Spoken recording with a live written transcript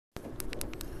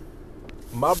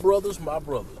My brothers.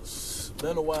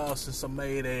 Been a while since I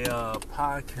made a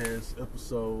podcast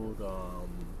episode.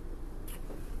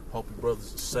 Hope you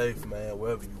brothers are safe, man,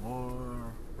 wherever you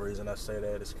are. The reason I say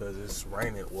that is because it's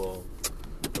raining. Well,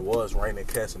 it was raining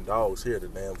cats and dogs here. The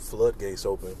damn floodgates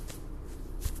open.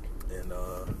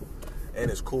 And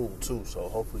it's cool, too. So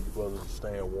hopefully you brothers are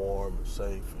staying warm and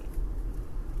safe and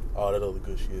all that other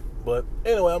good shit. But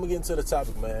anyway, I'm going to get into the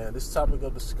topic, man. This topic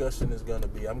of discussion is going to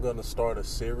be, I'm going to start a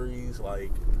series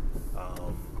like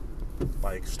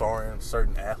starring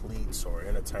certain athletes or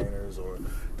entertainers, or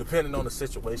depending on the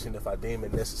situation, if I deem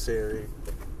it necessary.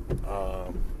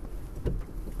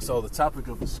 So the topic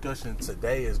of discussion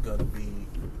today is going to be,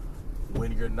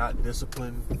 when you're not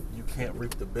disciplined, you can't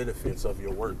reap the benefits of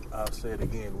your work. I'll say it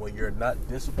again. When you're not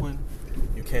disciplined,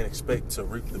 you can't expect to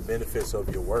reap the benefits of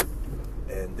your work.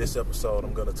 And this episode,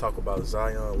 I'm going to talk about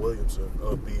Zion Williamson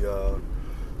of the,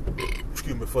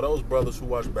 for those brothers who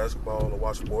watch basketball or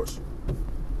watch sports,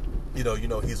 you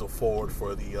know he's a forward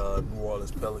for the New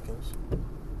Orleans Pelicans.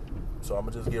 So I'm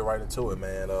going to just get right into it,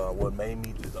 man. What made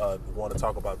me want to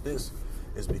talk about this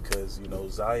is because,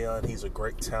 Zion, he's a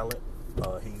great talent.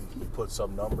 He puts up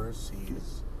numbers.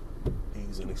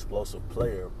 He's an explosive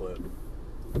player. But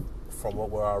from what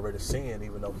we're already seeing,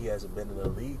 even though he hasn't been in the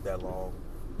league that long,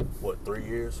 3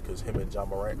 years? Because him and John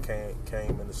Morant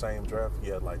came in the same draft. He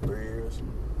had like 3 years.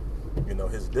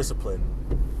 His discipline.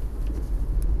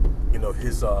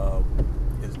 His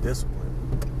discipline.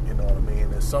 You know what I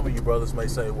mean? And some of you brothers may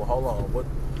say, well, hold on,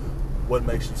 what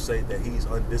makes you say that he's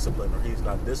undisciplined or he's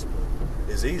not disciplined?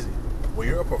 It's easy. When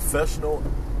you're a professional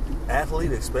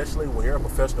athlete, especially when you're a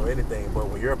professional anything, but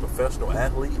when you're a professional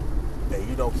athlete and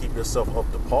you don't keep yourself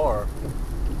up to par,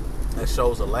 that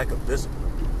shows a lack of discipline.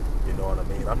 You know what I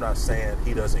mean? I'm not saying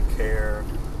he doesn't care.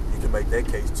 You can make that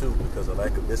case too, because a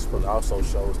lack of discipline also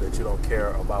shows that you don't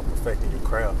care about perfecting your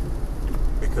craft.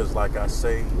 Because like I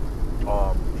say,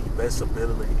 the best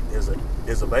ability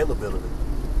is availability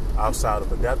outside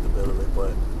of adaptability.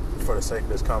 But for the sake of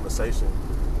this conversation,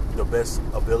 the best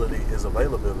ability is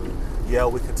availability. Yeah,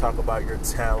 we can talk about your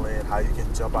talent, how you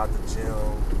can jump out the gym,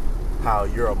 how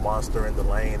you're a monster in the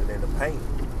lane and in the paint.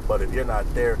 But if you're not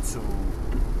there to,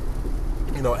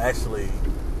 actually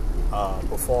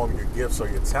perform your gifts or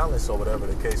your talents or whatever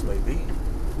the case may be,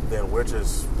 then we're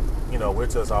just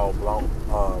all blown.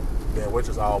 Then we're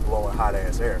just all blowing hot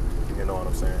ass air. You know what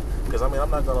I'm saying? Because I'm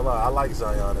not gonna lie, I like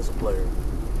Zion as a player.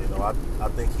 I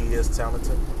think he is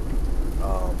talented.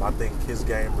 I think his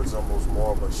game resembles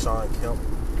more of a Sean Kemp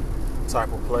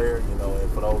type of player.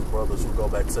 And for those brothers who go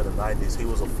back to the '90s, he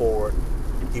was a forward.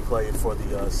 He played for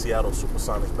the Seattle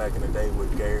Supersonics back in the day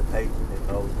with Gary Payton and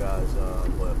those guys.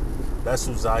 But that's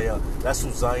who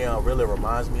Zion really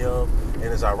reminds me of. And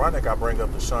it's ironic I bring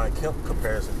up the Sean Kemp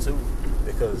comparison too,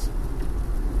 because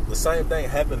the same thing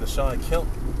happened to Sean Kemp,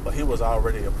 but he was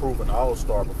already a proven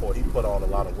all-star before he put on a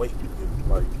lot of weight.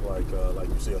 Like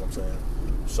you see what I'm saying?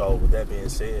 So with that being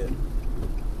said,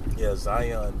 yeah,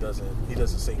 Zion doesn't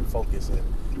seem focused.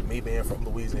 And me being from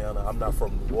Louisiana, I'm not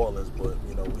from New Orleans, but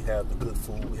we have the good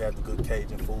food, we have the good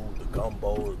Cajun food, the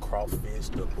gumbo, the crawfish,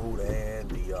 the boudin,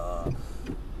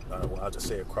 I just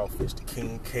said crawfish, the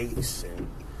king cakes, and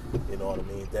you know what I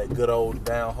mean, that good old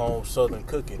down home southern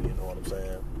cooking. You know what I'm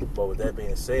saying? But with that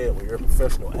being said, when you're a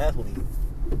professional athlete,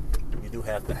 you do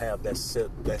have to have that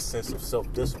sense of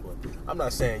self-discipline. I'm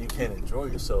not saying you can't enjoy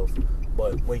yourself,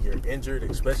 but when you're injured,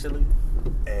 especially,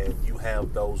 and you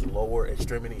have those lower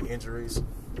extremity injuries,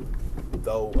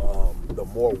 though, the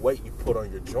more weight you put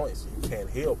on your joints, you can't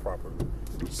heal properly.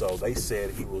 So they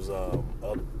said he was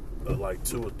like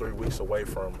 2 or 3 weeks away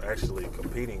from actually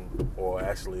competing, or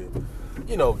actually,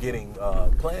 getting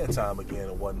playing time again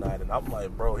and whatnot. And I'm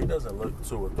like, bro, he doesn't look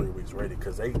 2 or 3 weeks ready,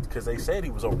 because they said he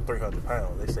was over 300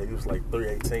 pounds. They said he was like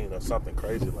 318 or something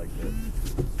crazy like that.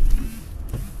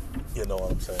 You know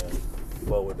what I'm saying?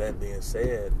 But with that being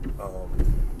said,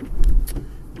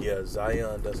 yeah,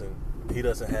 Zion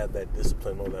doesn't have that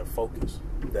discipline or that focus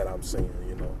that I'm seeing.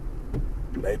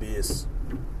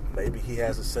 Maybe he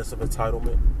has a sense of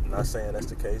entitlement. I'm not saying that's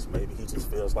the case. Maybe he just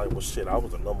feels like, well, shit, I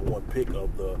was the number one pick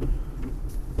of the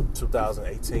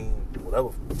 2018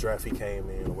 whatever draft he came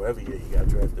in, or whatever year he got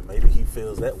drafted. Maybe he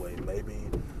feels that way. Maybe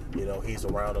he's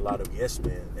around a lot of yes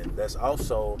men, and that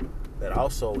also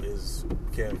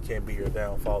can be your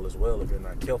downfall as well if you're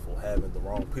not careful, having the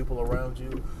wrong people around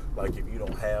you. Like if you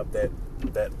don't have that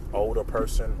older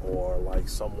person, or like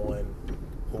someone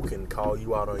who can call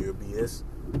you out on your BS.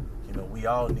 We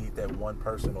all need that one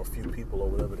person or few people, or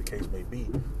whatever the case may be,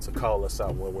 to call us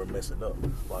out when we're messing up.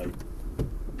 Like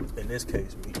in this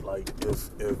case, like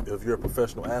if you're a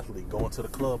professional athlete going to the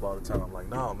club all the time, I'm like,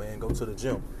 nah, man, go to the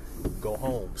gym. go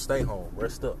home, stay home,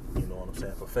 rest up. You know what I'm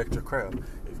saying? Perfect your craft.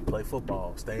 If you play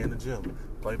football, stay in the gym.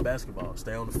 Play basketball,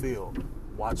 stay on the field.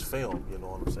 Watch film. You know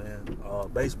what I'm saying?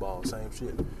 Baseball, same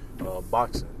shit.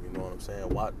 Boxing. You know what I'm saying?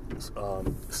 Watch,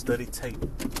 study tape.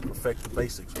 Perfect the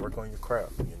basics. Work on your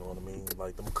craft. You know what I mean?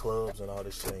 Like them clubs and all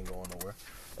this shit ain't going nowhere.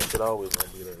 That shit always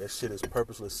gonna be there. That shit is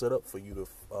purposely set up for you to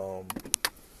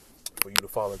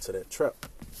fall into that trap.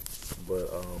 But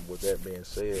with that being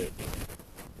said,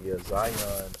 yeah, Zion,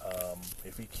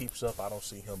 if he keeps up, I don't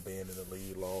see him being in the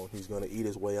league long. He's going to eat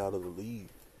his way out of the league,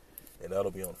 and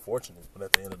that'll be unfortunate. But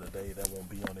at the end of the day, that won't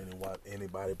be on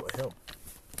anybody but him.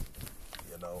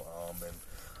 You know, and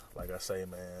like I say,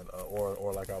 man,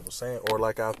 or like I was saying, or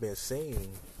like I've been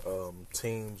seeing,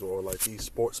 teams or like these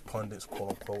sports pundits, quote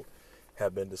unquote,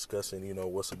 have been discussing, you know,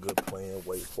 what's a good playing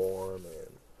weight for him and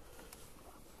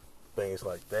things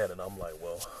like that. And I'm like,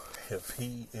 well,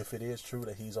 if it is true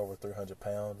that he's over 300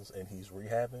 pounds and he's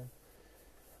rehabbing,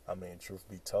 I mean, truth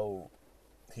be told,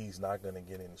 he's not going to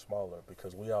get any smaller,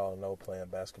 because we all know playing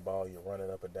basketball, you're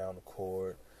running up and down the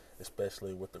court,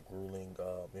 especially with the grueling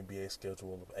NBA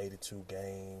schedule of 82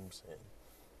 games, and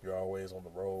you're always on the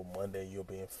road. Monday you'll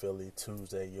be in Philly,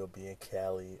 Tuesday you'll be in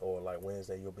Cali, or like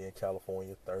Wednesday you'll be in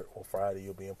California, Friday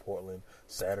you'll be in Portland,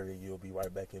 Saturday you'll be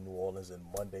right back in New Orleans, and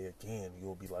Monday again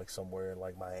you'll be like somewhere in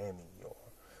like Miami or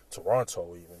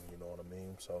Toronto even, you know what I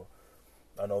mean? So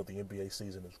I know the NBA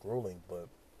season is grueling, but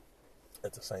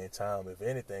at the same time, if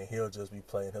anything, he'll just be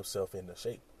playing himself into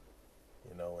shape,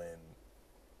 you know. And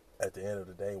at the end of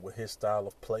the day, with his style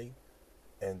of play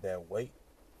and that weight,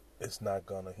 he's not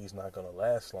gonna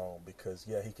last long, because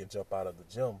yeah, he can jump out of the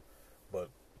gym, but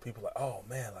people are like, oh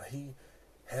man, like he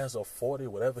has a 40,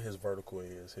 whatever his vertical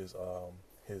is, his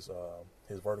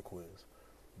vertical is.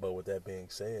 But with that being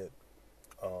said,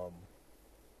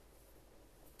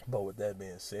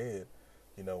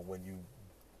 you know, when you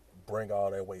bring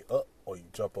all that weight up or you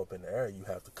jump up in the air, you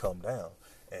have to come down.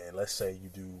 And let's say he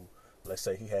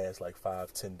has like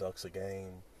 5-10 ducks a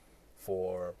game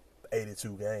for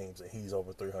 82 games and he's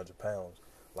over 300 pounds.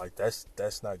 Like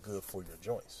that's not good for your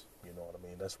joints. You know what I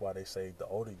mean? That's why they say the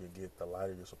older you get, the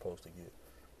lighter you're supposed to get.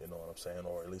 You know what I'm saying?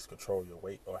 Or at least control your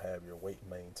weight or have your weight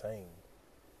maintained.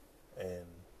 And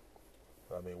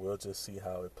I mean, we'll just see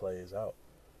how it plays out.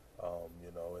 You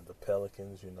know, and the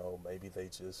Pelicans, you know, maybe they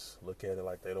just look at it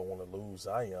like they don't want to lose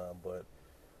Zion, but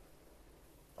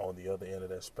on the other end of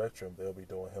that spectrum, they'll be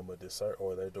doing him a disservice,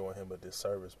 or they're doing him a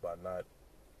disservice by not.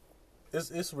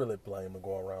 It's really blame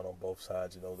going around on both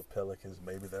sides. You know, the Pelicans,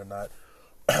 maybe they're not,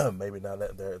 maybe not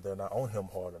that they're not on him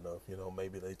hard enough. You know,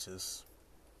 maybe they just,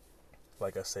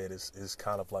 like I said, it's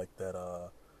kind of like that.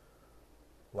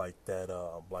 Like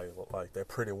that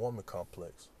pretty woman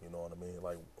complex, you know what I mean?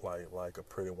 Like a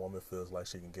pretty woman feels like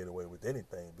she can get away with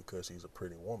anything because she's a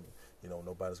pretty woman. You know,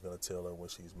 nobody's gonna tell her when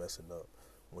she's messing up,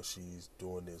 when she's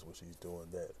doing this, when she's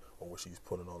doing that, or when she's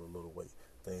putting on a little weight,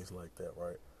 things like that,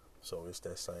 right? So it's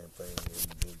that same thing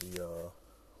in the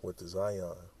with the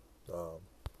Zion,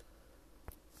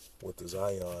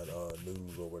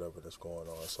 news or whatever that's going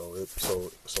on. So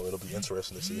it'll be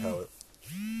interesting to see how it.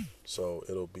 So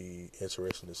it'll be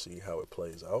interesting to see how it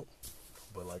plays out.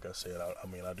 But like I said, I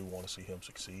mean, I do want to see him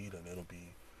succeed, and it'll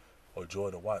be a joy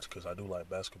to watch, because I do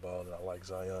like basketball and I like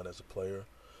Zion as a player.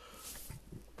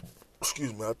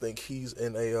 Excuse me. I think he's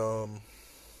in a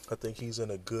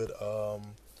good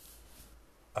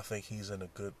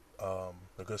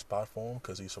spot for him,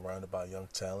 because he's surrounded by young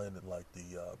talent and like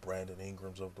the Brandon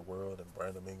Ingrams of the world, and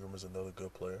Brandon Ingram is another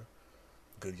good player,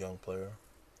 good young player.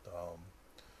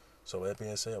 So with that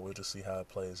being said, we'll just see how it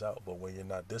plays out. But when you're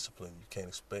not disciplined, you can't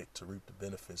expect to reap the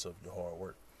benefits of your hard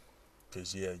work.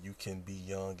 Because, yeah, you can be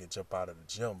young and jump out of the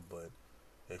gym, but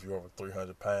if you're over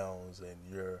 300 pounds and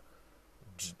you're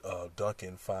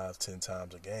dunking 5-10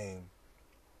 times a game,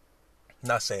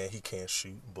 not saying he can't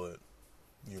shoot, but,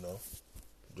 you know,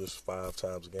 just 5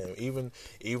 times a game. Even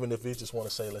if you just want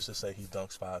to say, let's just say he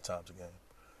dunks 5 times a game.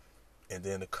 And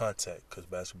then the contact, because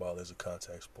basketball is a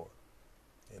contact sport.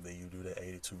 And then you do that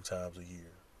 82 times a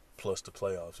year, plus the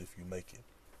playoffs if you make it.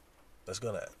 That's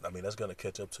gonna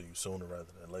catch up to you sooner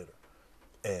rather than later.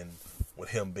 And with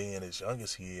him being as young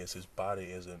as he is, his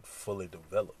body isn't fully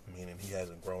developed, meaning he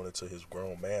hasn't grown into his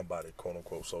grown man body, quote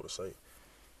unquote, so to say.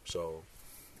 So,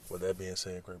 with that being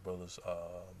said, great brothers,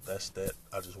 that's that.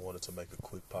 I just wanted to make a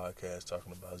quick podcast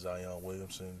talking about Zion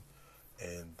Williamson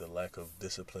and the lack of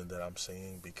discipline that I'm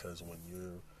seeing, because when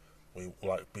you're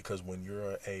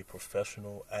a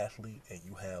professional athlete and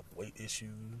you have weight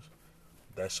issues,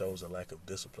 that shows a lack of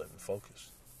discipline and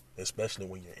focus, especially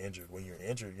when you're injured. When you're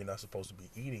injured, you're not supposed to be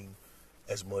eating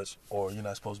as much, or you're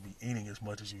not supposed to be eating as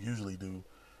much as you usually do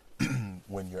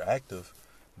when you're active,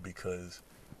 because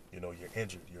you're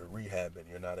injured, you're rehabbing,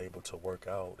 you're not able to work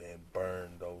out and burn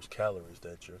those calories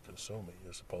that you're consuming.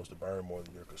 You're supposed to burn more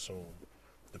than you're consuming,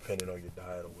 depending on your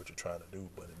diet or what you're trying to do.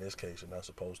 But in this case, you're not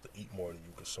supposed to eat more than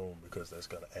you consume, because that's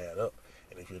going to add up.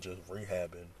 And if you're just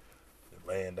rehabbing, you're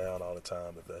laying down all the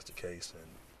time, if that's the case,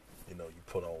 and you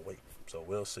put on weight. So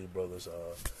we'll see, brothers.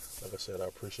 Like I said, I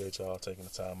appreciate y'all taking the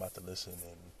time out to listen,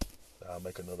 and I'll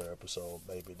make another episode,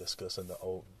 maybe discussing the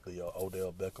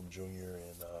Odell Beckham Jr.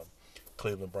 and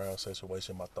Cleveland Browns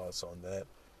situation, my thoughts on that.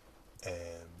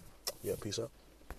 And yeah, peace out.